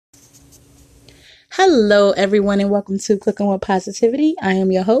Hello, everyone, and welcome to Cooking with Positivity. I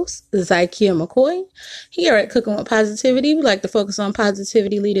am your host, Zykia McCoy. Here at Cooking with Positivity, we like to focus on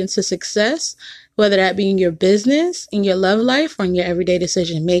positivity leading to success, whether that be in your business, in your love life, or in your everyday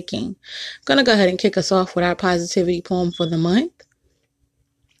decision making. I'm going to go ahead and kick us off with our positivity poem for the month.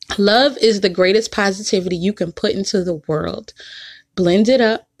 Love is the greatest positivity you can put into the world. Blend it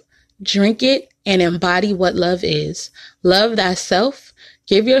up, drink it, and embody what love is. Love thyself.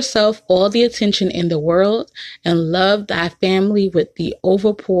 Give yourself all the attention in the world and love thy family with the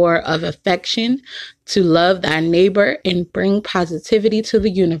overpour of affection to love thy neighbor and bring positivity to the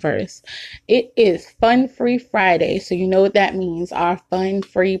universe. It is Fun Free Friday, so you know what that means. Our Fun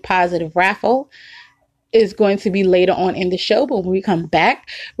Free Positive raffle is going to be later on in the show, but when we come back,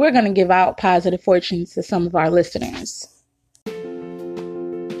 we're going to give out positive fortunes to some of our listeners.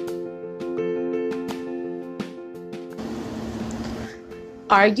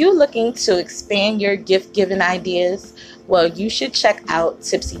 Are you looking to expand your gift-giving ideas? Well, you should check out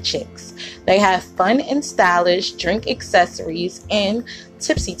Tipsy Chicks. They have fun and stylish drink accessories and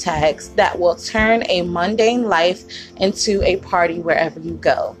tipsy tags that will turn a mundane life into a party wherever you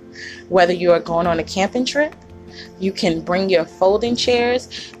go. Whether you are going on a camping trip, you can bring your folding chairs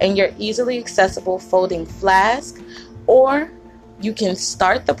and your easily accessible folding flask, or you can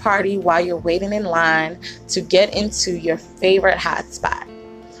start the party while you're waiting in line to get into your favorite hot spot.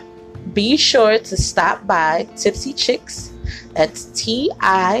 Be sure to stop by Tipsy Chicks, that's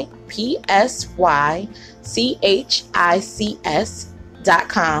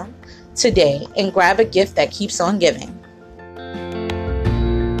TIPSYCHICS.com today and grab a gift that keeps on giving.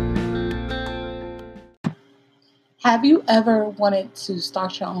 Have you ever wanted to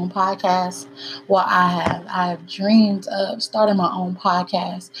start your own podcast? Well, I have. I have dreamed of starting my own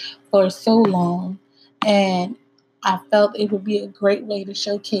podcast for so long, and I felt it would be a great way to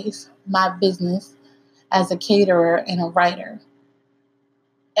showcase my business as a caterer and a writer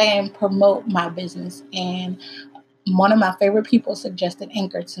and promote my business. And one of my favorite people suggested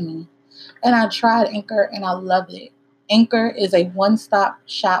Anchor to me. And I tried Anchor and I loved it. Anchor is a one-stop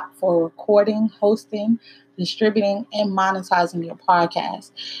shop for recording, hosting, distributing, and monetizing your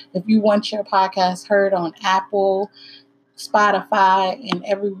podcast. If you want your podcast heard on Apple, Spotify, and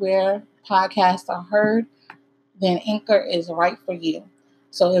everywhere podcasts are heard, then Anchor is right for you.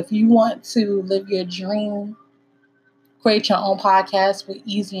 So if you want to live your dream, create your own podcast with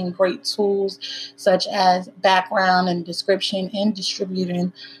easy and great tools such as background and description and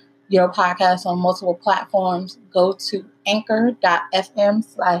distributing your podcast on multiple platforms, go to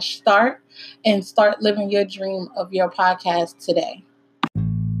anchor.fm/start and start living your dream of your podcast today.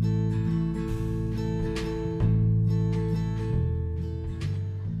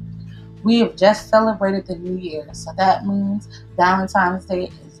 We have just celebrated the new year, so that means Valentine's Day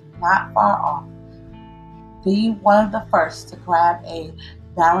is not far off. Be one of the first to grab a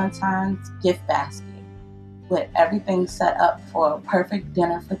Valentine's gift basket with everything set up for a perfect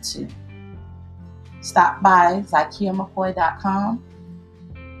dinner for two. Stop by ZykiaMcCoy.com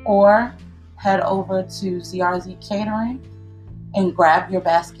or head over to ZRZ Catering and grab your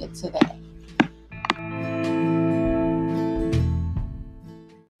basket today.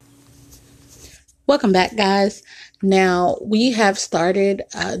 Welcome back, guys. Now, we have started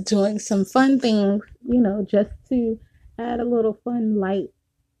doing some fun things, just to add a little fun light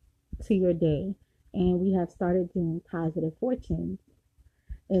to your day. And we have started doing positive fortunes.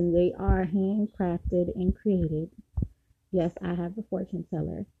 And they are handcrafted and created. Yes, I have a fortune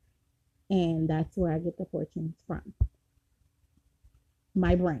teller. And that's where I get the fortunes from.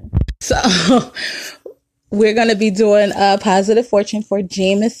 My brain. So, we're going to be doing a positive fortune for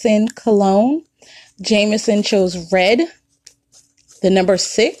Jameson Cologne. Jameson chose red, the number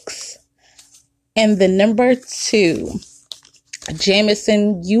 6, and the number 2.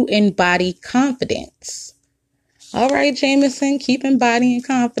 Jameson, you embody confidence. All right, Jameson, keep embodying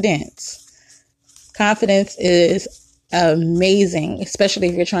confidence. Confidence is amazing, especially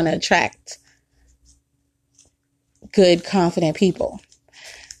if you're trying to attract good, confident people.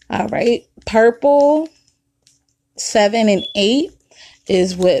 All right, purple, 7 and 8.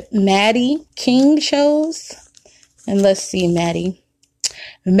 Is what Maddie King chose. And let's see, Maddie.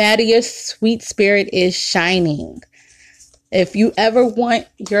 Maddie, your sweet spirit is shining. If you ever want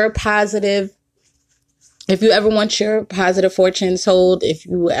your positive fortune told, if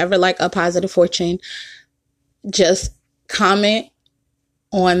you ever like a positive fortune, just comment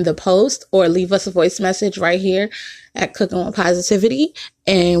on the post or leave us a voice message right here at Cooking with Positivity,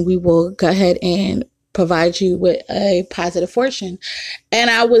 and we will go ahead and provide you with a positive fortune. And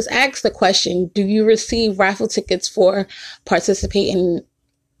I was asked the question, do you receive raffle tickets for participating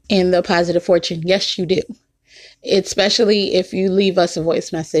in the Positive Fortune. Yes, you do. Especially if you leave us a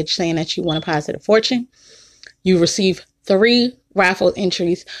voice message saying that you want a Positive Fortune. You receive 3 raffle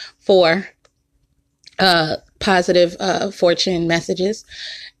entries for positive fortune messages,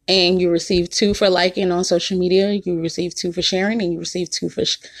 and you receive 2 for liking on social media, you receive 2 for sharing, and you receive 2 for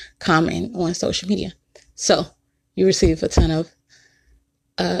comment on social media. So you receive a ton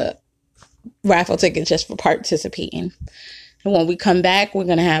of raffle tickets just for participating. And when we come back, we're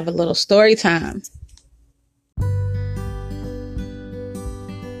going to have a little story time.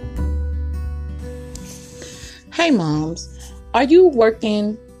 Hey moms, are you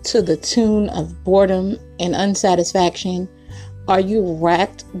working to the tune of boredom and unsatisfaction? Are you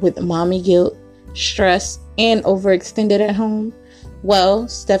racked with mommy guilt, stress, and overextended at home? Well,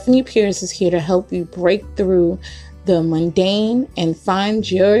 Stephanie Pierce is here to help you break through the mundane and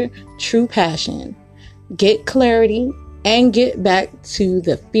find your true passion. Get clarity and get back to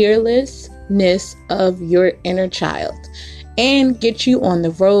the fearlessness of your inner child, and get you on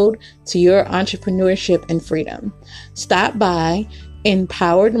the road to your entrepreneurship and freedom. Stop by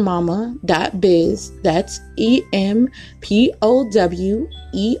empoweredmama.biz. That's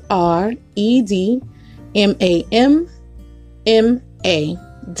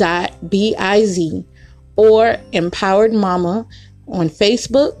EMPOWEREDMAMA.biz, or Empowered Mama on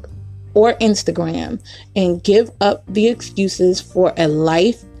Facebook or Instagram, and give up the excuses for a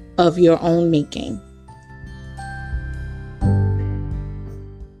life of your own making.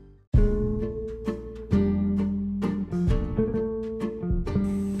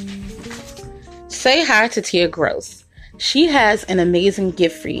 Say hi to Tia Gross. She has an amazing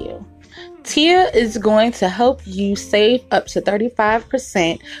gift for you. Tia is going to help you save up to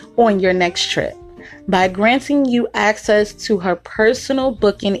 35% on your next trip by granting you access to her personal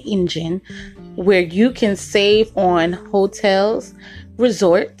booking engine, where you can save on hotels,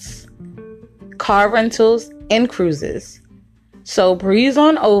 resorts, car rentals, and cruises. So breeze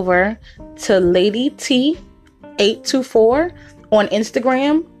on over to Lady T824 on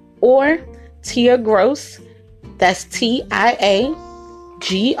Instagram, or Tia Gross, that's TIAGROSS,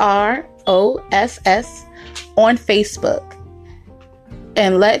 on Facebook,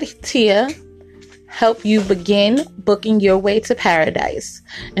 and let Tia help you begin booking your way to paradise.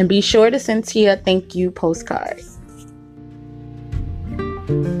 And be sure to send Tia a thank you postcard.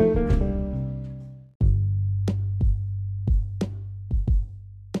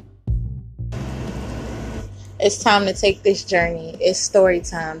 It's time to take this journey. It's story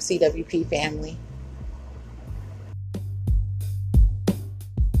time, CWP family.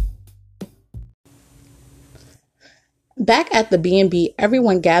 Back at the B&B,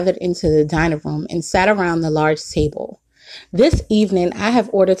 everyone gathered into the dining room and sat around the large table. This evening, I have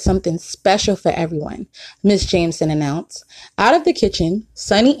ordered something special for everyone, Miss Jameson announced. Out of the kitchen,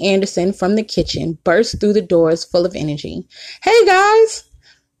 Sunny Anderson from the kitchen burst through the doors full of energy. Hey guys!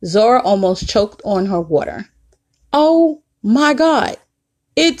 Zora almost choked on her water. Oh my God,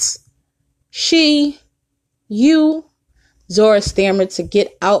 it's you. Zora stammered to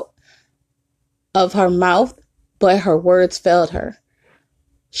get out of her mouth, but her words failed her.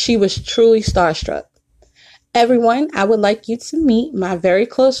 She was truly starstruck. Everyone, I would like you to meet my very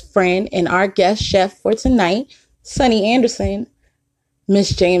close friend and our guest chef for tonight, Sunny Anderson,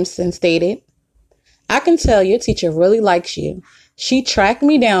 Miss Jameson stated. I can tell your teacher really likes you. She tracked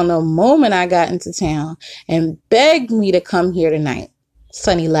me down the moment I got into town and begged me to come here tonight.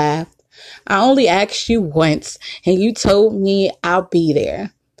 Sunny laughed. I only asked you once, and you told me I'll be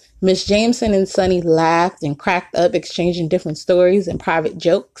there. Miss Jameson and Sunny laughed and cracked up, exchanging different stories and private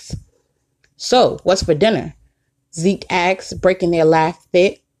jokes. So, what's for dinner? Zeke asked, breaking their laugh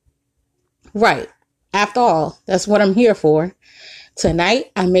fit. Right. After all, that's what I'm here for.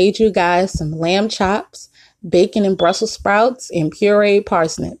 Tonight, I made you guys some lamb chops, bacon and Brussels sprouts, and pureed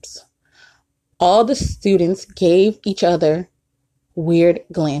parsnips. All the students gave each other weird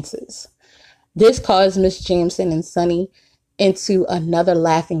glances. This caused Miss Jameson and Sunny into another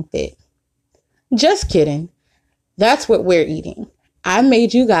laughing fit. Just kidding. That's what we're eating. I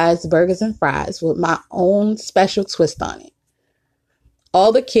made you guys burgers and fries with my own special twist on it.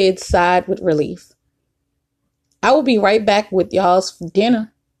 All the kids sighed with relief. I will be right back with y'all's for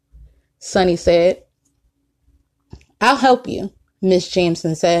dinner, Sunny said. I'll help you, Miss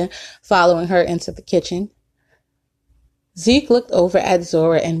Jameson said, following her into the kitchen. Zeke looked over at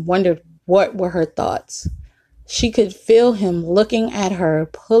Zora and wondered what were her thoughts. She could feel him looking at her,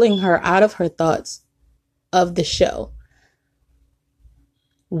 pulling her out of her thoughts of the show.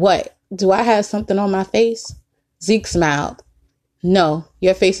 What? Do I have something on my face? Zeke smiled. No,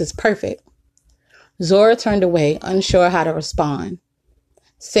 your face is perfect. Zora turned away, unsure how to respond.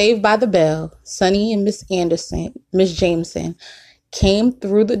 Saved by the bell, Sonny and Miss Jameson, came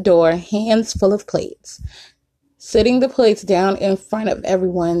through the door, hands full of plates. Sitting the plates down in front of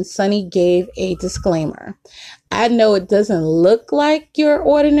everyone, Sonny gave a disclaimer. I know it doesn't look like your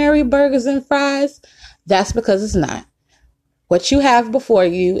ordinary burgers and fries. That's because it's not. What you have before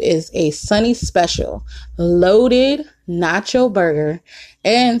you is a Sonny special, loaded nacho burger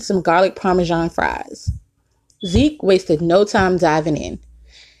and some garlic parmesan fries. Zeke wasted no time diving in.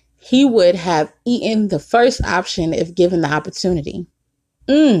 He would have eaten the first option if given the opportunity.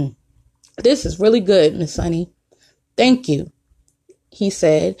 This is really good, Miss Sonny. Thank you, he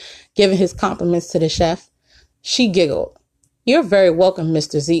said, giving his compliments to the chef. She giggled. You're very welcome,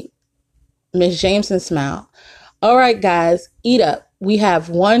 Mr. Zeke. Miss Jameson smiled. All right, guys, eat up. We have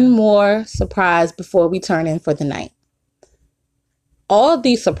one more surprise before we turn in for the night. All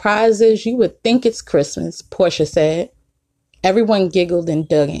these surprises, you would think it's Christmas, Portia said. Everyone giggled and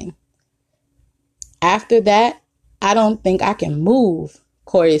dug in. After that, I don't think I can move,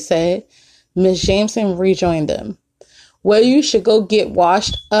 Corey said. Miss Jameson rejoined them. Well, you should go get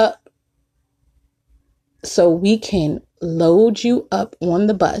washed up so we can load you up on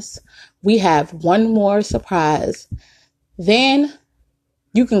the bus. We have one more surprise. Then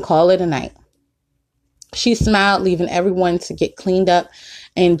you can call it a night. She smiled, leaving everyone to get cleaned up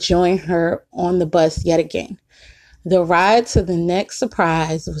and join her on the bus yet again. The ride to the next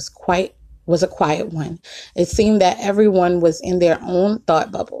surprise was a quiet one. It seemed that everyone was in their own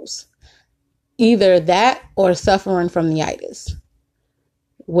thought bubbles. Either that or suffering from the itis.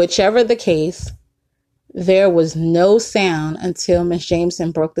 Whichever the case, there was no sound until Miss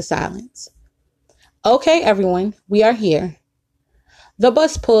Jameson broke the silence. Okay, everyone, we are here. The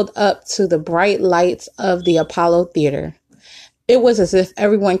bus pulled up to the bright lights of the Apollo Theater. It was as if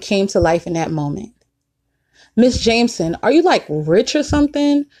everyone came to life in that moment. Miss Jameson, are you like rich or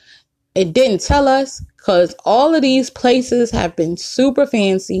something? It didn't tell us, because all of these places have been super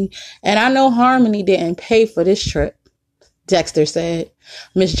fancy, and I know Harmony didn't pay for this trip, Dexter said.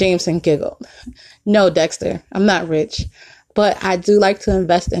 Miss Jameson giggled. No, Dexter, I'm not rich, but I do like to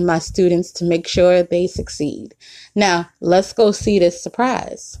invest in my students to make sure they succeed. Now, let's go see this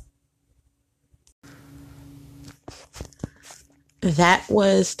surprise. That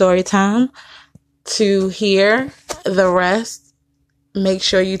was story time. To hear the rest, make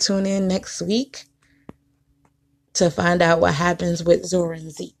sure you tune in next week to find out what happens with Zora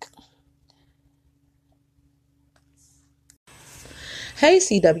and Zeke. Hey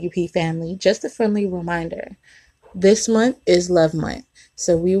CWP family, just a friendly reminder. This month is Love Month,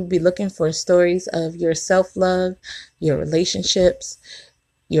 so we will be looking for stories of your self-love, your relationships,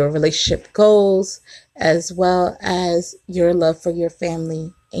 your relationship goals, as well as your love for your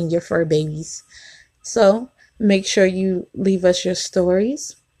family and your fur babies. So make sure you leave us your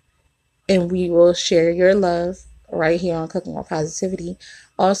stories and we will share your love right here on Cooking with Positivity.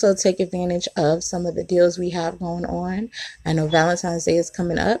 Also take advantage of some of the deals we have going on. I know Valentine's Day is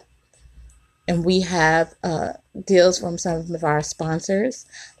coming up and we have deals from some of our sponsors.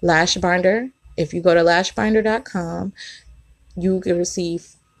 Lashbinder. If you go to lashbinder.com, you can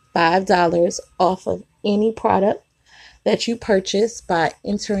receive $5 off of any product that you purchase by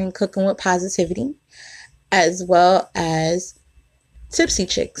entering Cooking with Positivity, as well as Tipsy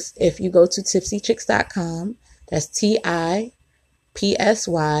Chicks. If you go to tipsychicks.com, that's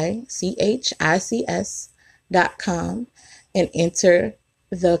tipsychiccs.com, and enter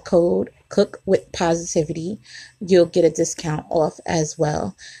the code Cook with Positivity, you'll get a discount off as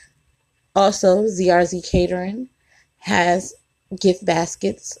well. Also, ZRZ Catering has gift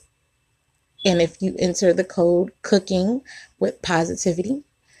baskets, and if you enter the code Cooking with Positivity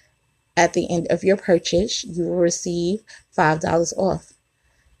at the end of your purchase, you will receive $5 off.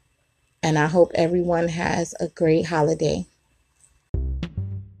 And I hope everyone has a great holiday.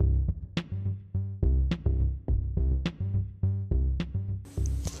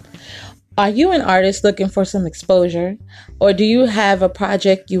 Are you an artist looking for some exposure? Or do you have a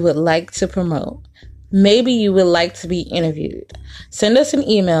project you would like to promote? Maybe you would like to be interviewed. Send us an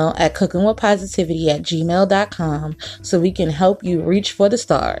email at cookingwithpositivity@gmail.com so we can help you reach for the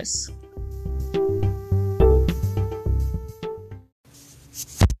stars.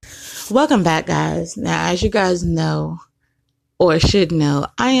 Welcome back, guys. Now, as you guys know, or should know,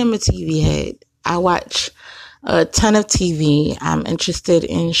 I am a TV head. I watch a ton of TV. I'm interested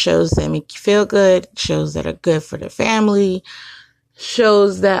in shows that make you feel good, shows that are good for the family,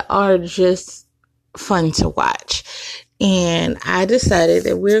 shows that are just fun to watch. And I decided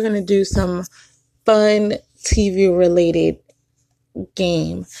that we're going to do some fun TV related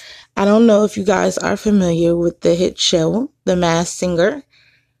game. I don't know if you guys are familiar with the hit show, The Masked Singer.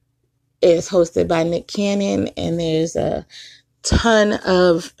 is hosted by Nick Cannon, and there's a ton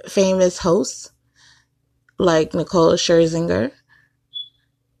of famous hosts like Nicole Scherzinger,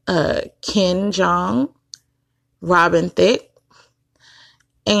 Ken Jeong, Robin Thicke,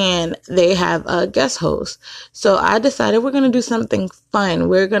 and they have a guest host. So I decided we're going to do something fun.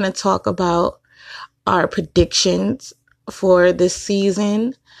 We're going to talk about our predictions for this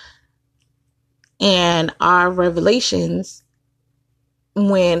season and our revelations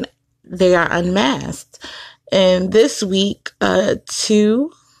when they are unmasked. And this week,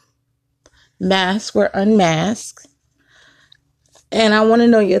 2 masks were unmasked. And I want to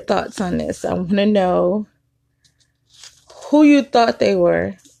know your thoughts on this. I want to know who you thought they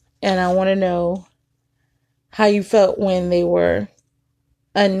were. And I want to know how you felt when they were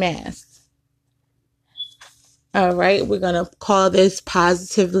unmasked. All right, we're going to call this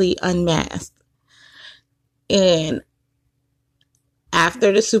Positively Unmasked. And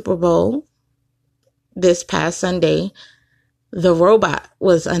after the Super Bowl, this past Sunday, the robot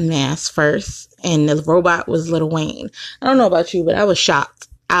was unmasked first, and the robot was Lil Wayne. I don't know about you, but I was shocked.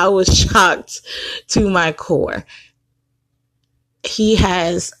 I was shocked to my core. He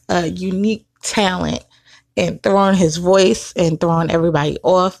has a unique talent in throwing his voice and throwing everybody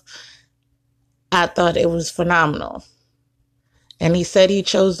off. I thought it was phenomenal. And he said he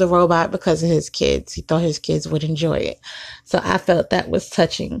chose the robot because of his kids. He thought his kids would enjoy it. So I felt that was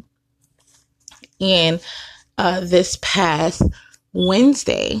touching. And this past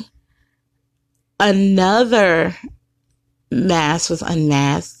Wednesday, another mask was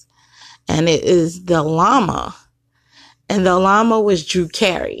unmasked, and it is the llama. And the llama was Drew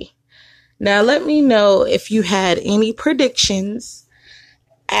Carey. Now, let me know if you had any predictions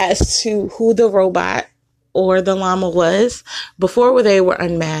as to who the robot or the llama was before they were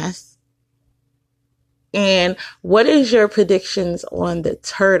unmasked. And what is your predictions on the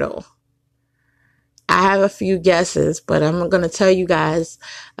turtle? I have a few guesses, but I'm going to tell you guys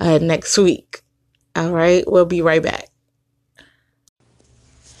next week. All right, we'll be right back.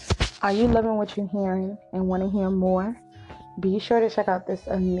 Are you loving what you're hearing and want to hear more? Be sure to check out this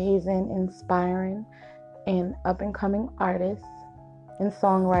amazing, inspiring, and up-and-coming artist and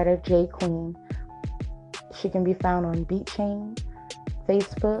songwriter, J Queen. She can be found on BeatChain,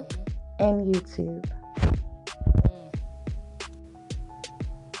 Facebook, and YouTube.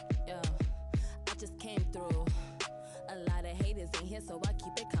 I just came through. A lot of haters in here, so I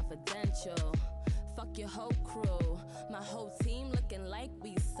keep it confidential. Fuck your whole crew. My whole team looking like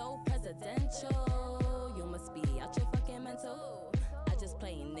we so presidential. You must be out your fucking mental. I just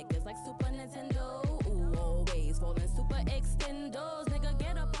play niggas like Super Nintendo. Ooh, always rolling super extendos. Nigga,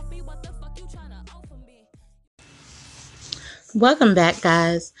 get up off me. What the fuck you tryna offer me? Welcome back,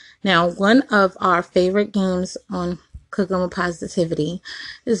 guys. Now, one of our favorite games on Cooking with Positivity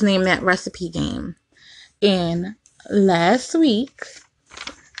is Name That Recipe Game. And last week,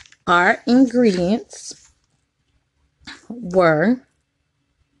 our ingredients were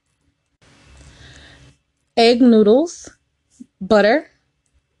egg noodles, butter,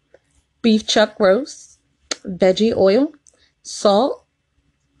 beef chuck roast, veggie oil, salt,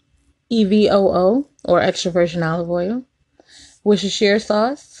 EVOO or extra virgin olive oil, Worcestershire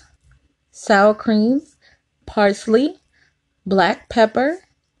sauce, sour cream, parsley, black pepper,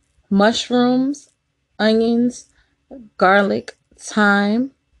 mushrooms, onions, garlic,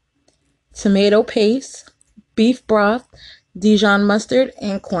 thyme, tomato paste, beef broth, Dijon mustard,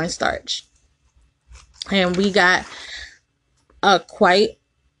 and cornstarch. And we got quite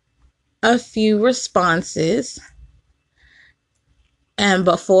a few responses. And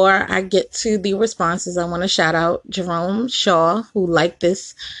before I get to the responses, I want to shout out Jerome Shaw, who liked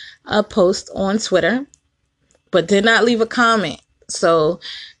this post on Twitter, but did not leave a comment. So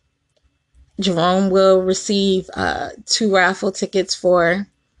Jerome will receive 2 raffle tickets for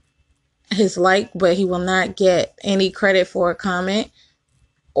his like, but he will not get any credit for a comment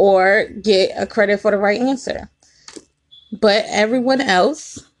or get a credit for the right answer. But everyone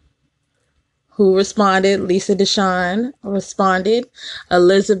else who responded, Lisa Deshawn responded,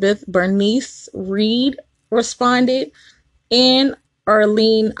 Elizabeth Bernice Reed responded, and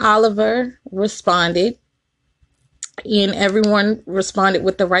Arlene Oliver responded. And everyone responded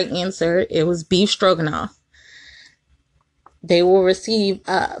with the right answer. It was beef stroganoff. They will receive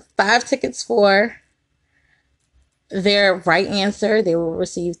 5 tickets for their right answer. They will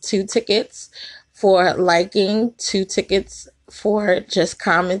receive 2 tickets for liking, 2 tickets for just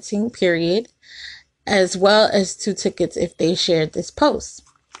commenting, period, as well as 2 tickets if they shared this post.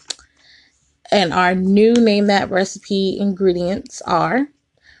 And our new Name That Recipe ingredients are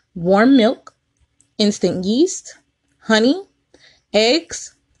warm milk, instant yeast, honey,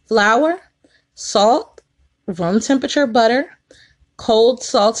 eggs, flour, salt, room temperature butter, cold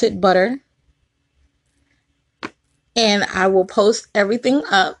salted butter, and I will post everything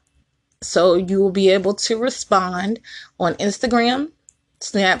up so you will be able to respond on Instagram,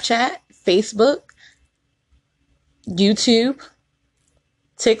 Snapchat, Facebook, YouTube,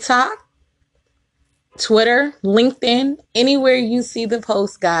 TikTok, Twitter, LinkedIn, anywhere you see the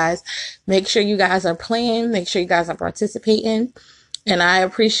post, guys. Make sure you guys are playing. Make sure you guys are participating. And I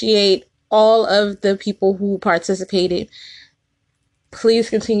appreciate all of the people who participated. Please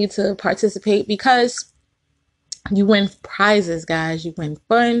continue to participate because you win prizes, guys. You win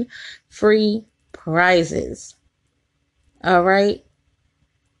fun, free prizes. All right.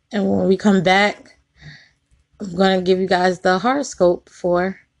 And when we come back, I'm going to give you guys the horoscope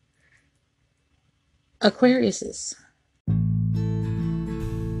for Aquariuses.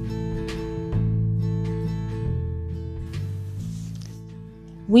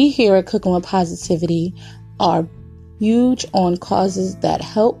 We here at Cooking with Positivity are huge on causes that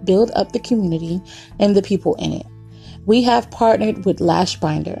help build up the community and the people in it. We have partnered with Lash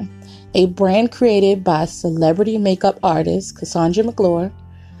Binder, a brand created by celebrity makeup artist Cassandra McClure,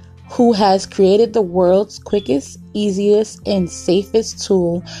 who has created the world's quickest, easiest, and safest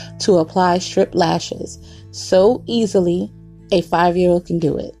tool to apply strip lashes. So easily, a 5-year-old can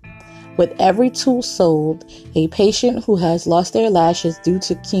do it. With every tool sold, a patient who has lost their lashes due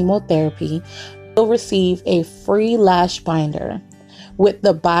to chemotherapy will receive a free lash binder with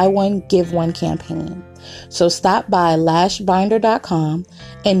the Buy One, Give One campaign. So stop by lashbinder.com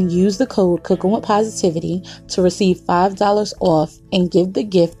and use the code Cooking with Positivity to receive $5 off and give the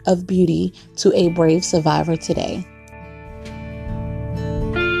gift of beauty to a brave survivor today.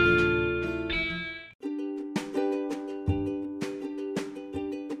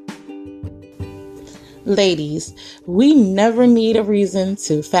 Ladies, we never need a reason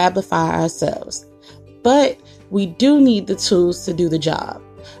to fabify ourselves, but we do need the tools to do the job.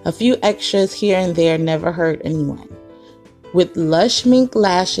 A few extras here and there never hurt anyone. With lush mink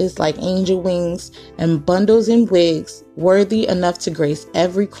lashes like angel wings and bundles and wigs worthy enough to grace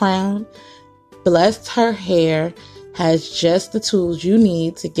every crown, Blessed Her Hair has just the tools you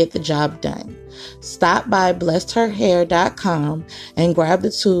need to get the job done. Stop by blessedherhair.com and grab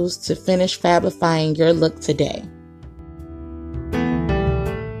the tools to finish fabifying your look today.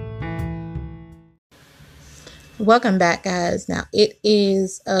 Welcome back, guys. Now, it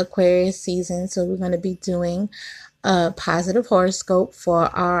is Aquarius season, so we're going to be doing a positive horoscope for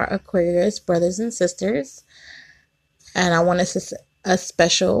our Aquarius brothers and sisters. And I want to say a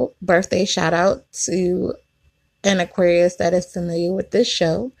special birthday shout out to an Aquarius that is familiar with this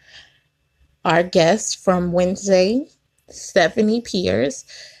show. Our guest from Wednesday, Stephanie Pierce.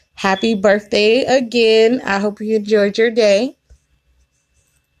 Happy birthday again. I hope you enjoyed your day.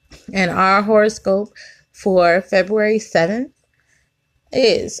 And our horoscope for February 7th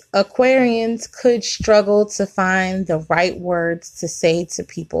is Aquarians could struggle to find the right words to say to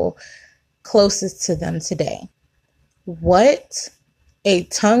people closest to them today. What? A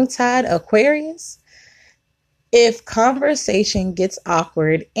tongue-tied Aquarius? If conversation gets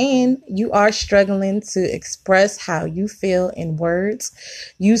awkward and you are struggling to express how you feel in words,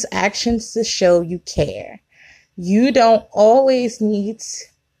 use actions to show you care. You don't always need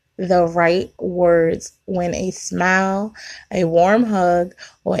the right words when a smile, a warm hug,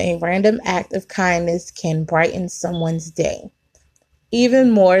 or a random act of kindness can brighten someone's day,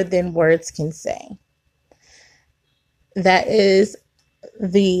 even more than words can say. That is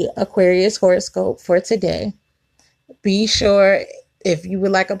the Aquarius horoscope for today. Be sure, if you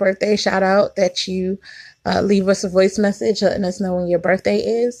would like a birthday shout out, that you leave us a voice message letting us know when your birthday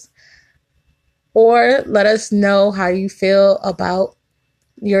is. Or let us know how you feel about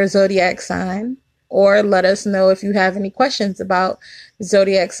your zodiac sign. Or let us know if you have any questions about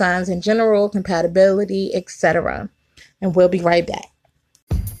zodiac signs in general, compatibility, etc. And we'll be right back.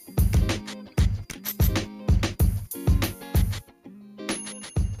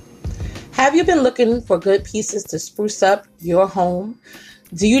 Have you been looking for good pieces to spruce up your home?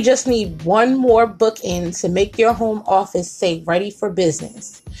 Do you just need one more bookend to make your home office say ready for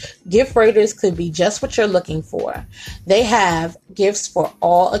business? Gift Raiders could be just what you're looking for. They have gifts for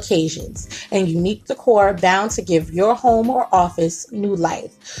all occasions and unique decor bound to give your home or office new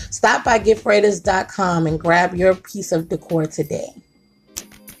life. Stop by giftraiders.com and grab your piece of decor today.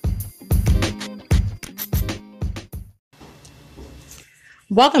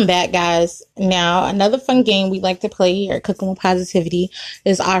 Welcome back, guys. Now, another fun game we like to play here at Cooking with Positivity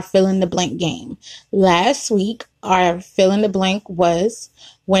is our fill in the blank game. Last week, our fill in the blank was,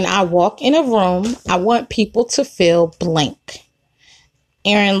 when I walk in a room, I want people to feel blank.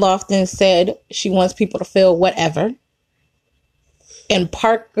 Erin Lofton said she wants people to feel whatever. And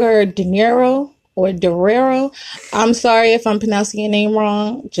Parker Derrero, I'm sorry if I'm pronouncing your name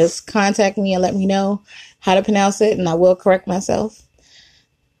wrong. Just contact me and let me know how to pronounce it, and I will correct myself.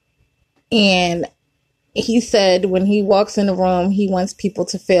 And he said when he walks in the room, he wants people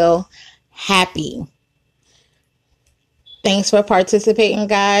to feel happy. Thanks for participating,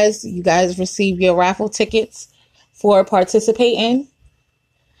 guys. You guys receive your raffle tickets for participating.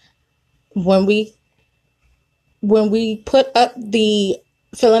 When we put up the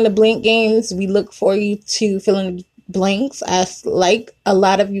fill in the blank games, we look for you to fill in the blanks. As like a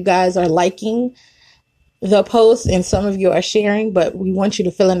lot of you guys are liking the post and some of you are sharing, but we want you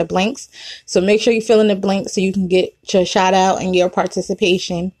to fill in the blanks. So make sure you fill in the blanks so you can get your shout out and your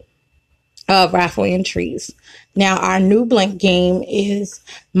participation of raffle entries. Now, our new blank game is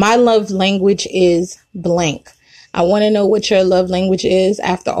my love language is blank. I want to know what your love language is.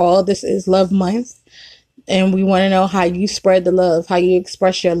 After all, this is Love Month. And we want to know how you spread the love, how you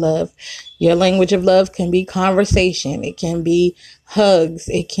express your love. Your language of love can be conversation. It can be hugs.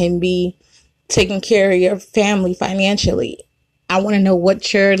 It can be taking care of your family financially. I want to know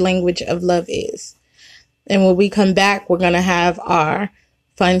what your language of love is. And when we come back, we're going to have our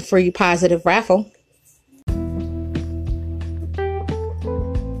fun, free, positive raffle.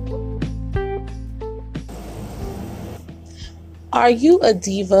 Are you a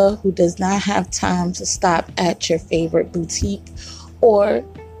diva who does not have time to stop at your favorite boutique or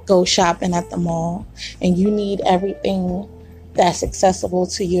go shopping at the mall, and you need everything that's accessible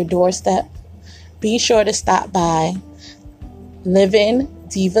to your doorstep? Be sure to stop by Living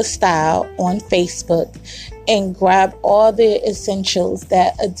Diva Style on Facebook and grab all the essentials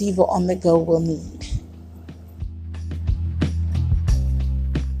that a diva on the go will need.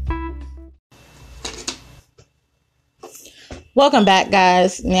 Welcome back,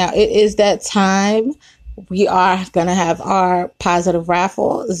 guys. Now it is that time. We are going to have our positive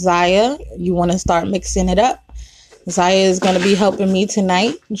raffle. Zaya, you want to start mixing it up? Zaya is going to be helping me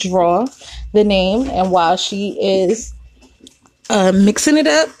tonight draw the name. And while she is mixing it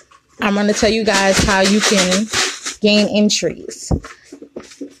up, I'm going to tell you guys how you can gain entries.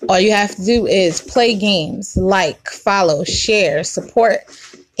 All you have to do is play games, like, follow, share, support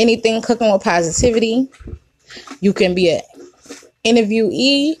anything Cooking with Positivity. You can be an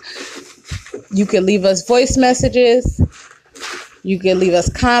interviewee. You can leave us voice messages. You can leave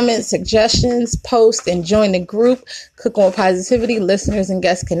us comments, suggestions, post, and join the group Cooking with Positivity Listeners and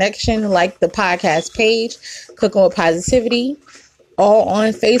Guest Connection. Like the podcast page, Cooking with Positivity, all on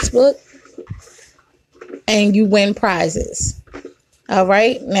Facebook, and you win prizes. All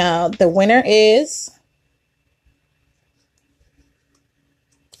right, now the winner is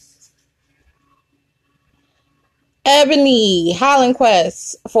Ebony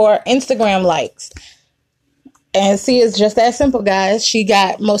Hollandquest for Instagram likes. And see, it's just that simple, guys. She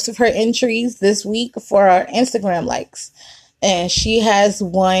got most of her entries this week for our Instagram likes. And she has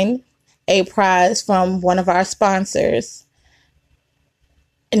won a prize from one of our sponsors.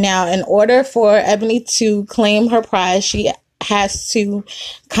 Now, in order for Ebony to claim her prize, she has to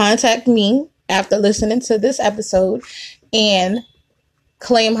contact me after listening to this episode and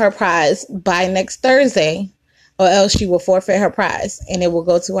claim her prize by next Thursday, or else she will forfeit her prize and it will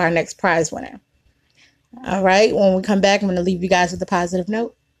go to our next prize winner. All right, when we come back, I'm going to leave you guys with a positive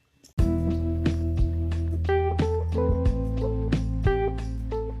note.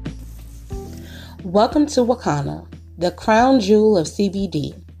 Welcome to Wakana, the crown jewel of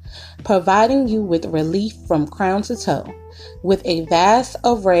CBD, providing you with relief from crown to toe with a vast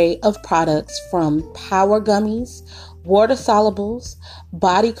array of products from power gummies, water solubles,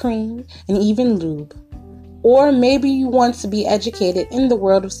 body cream, and even lube. Or maybe you want to be educated in the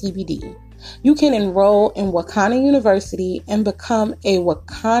world of CBD. You can enroll in Wakana University and become a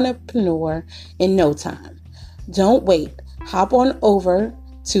Wakanapreneur in no time. Don't wait. Hop on over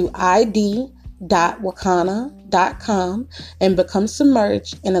to id.wakana.com and become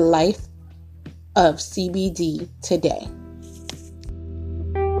submerged in a life of CBD today.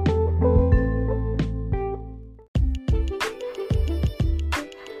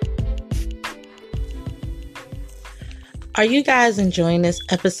 Are you guys enjoying this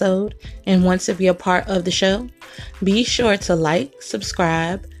episode and want to be a part of the show? Be sure to like,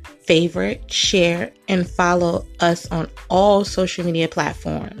 subscribe, favorite, share, and follow us on all social media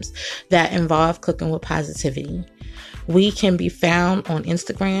platforms that involve Cooking with Positivity. We can be found on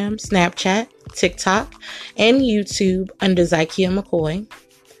Instagram, Snapchat, TikTok, and YouTube under Zykia McCoy.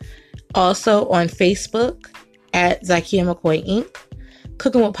 Also on Facebook at Zykia McCoy Inc.,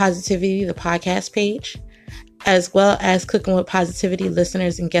 Cooking with Positivity, the podcast page, as well as Cooking with Positivity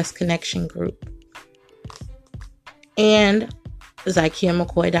listeners and guest connection group, and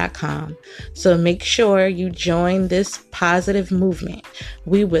ZykeaMcCoy.com. So make sure you join this positive movement.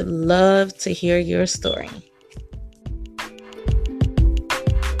 We would love to hear your story.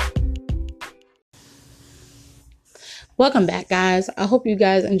 Welcome back, guys. I hope you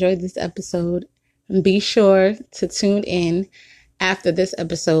guys enjoyed this episode. Be sure to tune in after this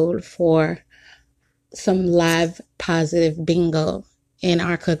episode for some live positive bingo in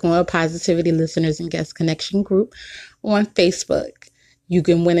our Cooking with Positivity listeners and guest connection group on Facebook. You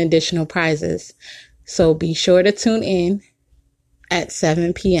can win additional prizes. So be sure to tune in at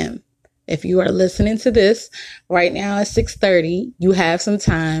 7 p.m. If you are listening to this right now at 6:30, you have some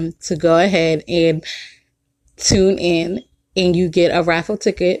time to go ahead and tune in, and you get a raffle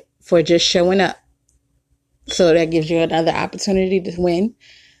ticket for just showing up. So that gives you another opportunity to win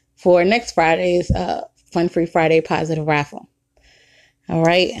for next Friday's Fun Free Friday positive raffle. All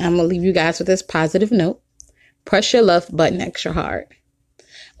right, I'm going to leave you guys with this positive note. Press your love button extra hard.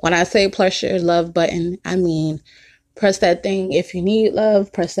 When I say press your love button, I mean press that thing if you need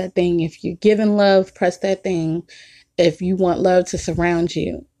love, press that thing if you're giving love, press that thing if you want love to surround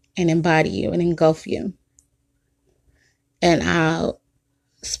you and embody you and engulf you. And I'll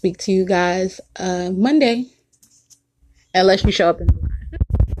speak to you guys Monday, unless you show up in the line.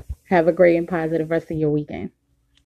 Have a great and positive rest of your weekend.